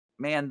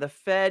man, the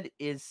Fed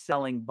is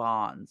selling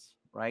bonds,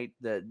 right?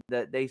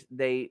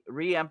 They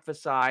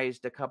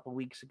reemphasized a couple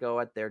weeks ago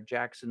at their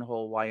Jackson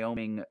Hole,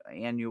 Wyoming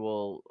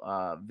annual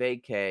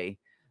vacay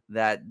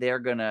that they're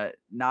gonna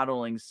not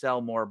only sell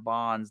more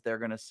bonds, they're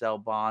gonna sell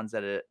bonds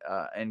at a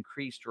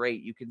increased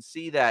rate. You can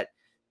see that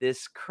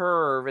this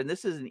curve, and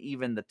this isn't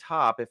even the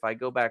top. If I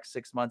go back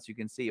 6 months, you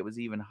can see it was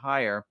even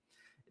higher.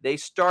 They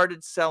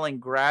started selling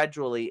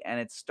gradually and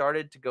it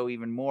started to go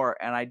even more.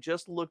 And I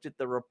just looked at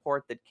the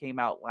report that came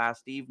out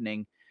last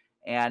evening.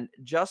 And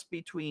just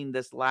between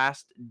this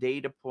last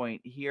data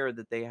point here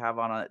that they have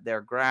on their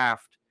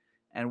graph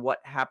and what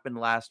happened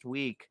last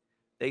week,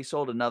 they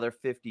sold another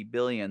 50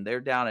 billion.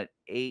 They're down at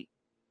 8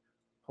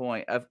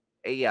 point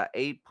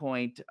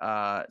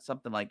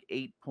something like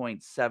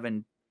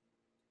 8.7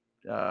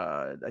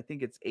 I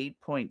think it's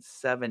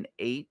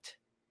 8.78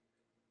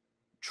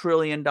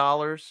 trillion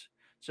dollars.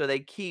 So they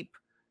keep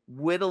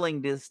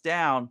whittling this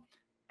down,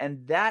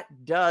 and that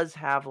does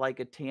have like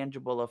a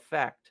tangible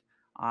effect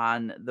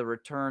on the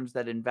returns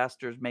that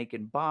investors make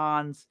in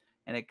bonds,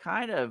 and it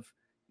kind of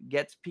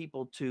gets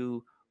people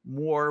to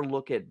more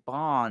look at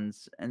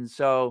bonds. And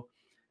so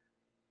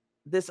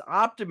this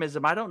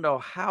optimism, I don't know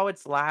how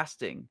it's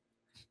lasting,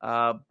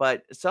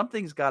 but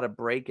something's got to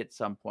break at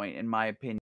some point, in my opinion.